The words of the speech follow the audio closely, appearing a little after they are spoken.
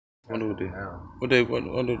Wonder what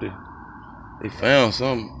they? They found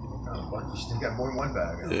something. They got more than one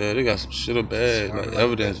bag. Yeah, they got some shit up bag, like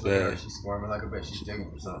evidence bag. She's squirming like a bitch. She's digging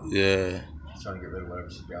for something. Yeah. She's trying to get rid of whatever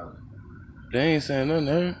she got. They ain't saying nothing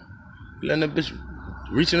to her. Letting that bitch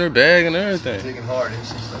reach in her bag and everything. She's digging hard, and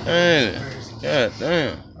she's like, man, god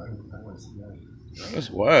damn. That's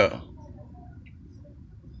wild.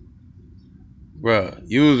 Bruh,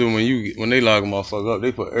 usually when they lock a motherfucker up,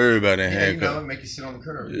 they put everybody in handcuffs. You know, make you sit on the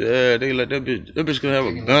curb. Yeah, they let that bitch could have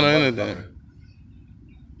a gun or anything.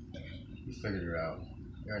 You figured her out.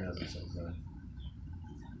 You already knows what she's doing.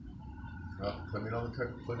 Oh, put it on the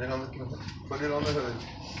curb. Put it on the hood.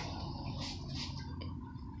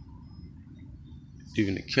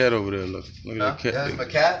 Even the cat over there, look at that cat. Yeah, that's my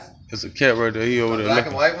cat? It's a cat right there. He over there. Black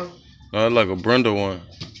and white one? No, it's like a Brenda one.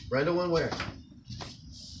 Brenda one where?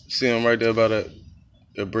 See him right there by that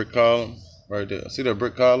brick column right there. See that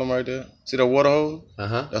brick column right there? See that water hose?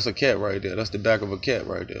 Uh-huh. That's a cat right there. That's the back of a cat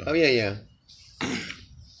right there. Oh, yeah.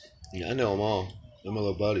 Yeah, I know them all. They're my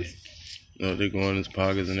little buddies. No, they go in his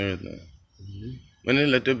pockets and everything. When they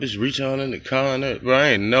let that bitch reach all in the car and that, bro, I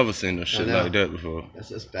ain't never seen no shit like that before.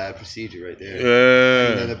 That's bad procedure right there. Yeah.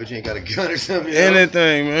 You know that bitch ain't got a gun or something.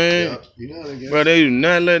 Anything, man. Yeah. You know that. Bro, they do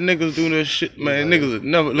not let niggas do this shit, man. Niggas would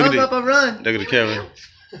never look at that. Run. Look at the camera.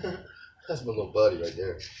 That's my little buddy right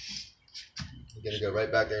there. You're gonna go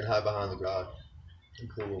right back there and hide behind the garage.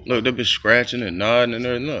 Cool. Look, that bitch scratching and nodding and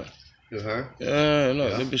everything. Look. To her? Yeah,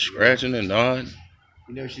 look, that bitch scratching and nodding.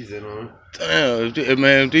 You know she's in on it. Damn,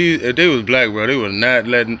 if they was black, bro, they would not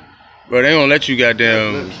letting, bro, they don't let you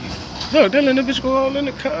goddamn. Look, they letting the bitch go all in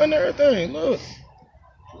the car and everything. Look.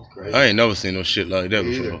 That's crazy. I ain't never seen no shit like that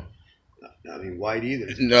before. I mean, white either.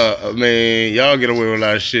 No, I mean, y'all get away with a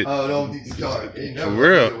lot of shit. Oh, no, start. For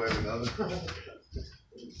real.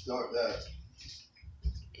 Start that.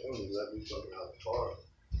 They wouldn't let me fucking out the car.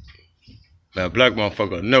 Now, black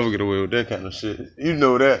motherfucker never get away with that kind of shit. You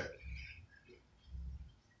know that.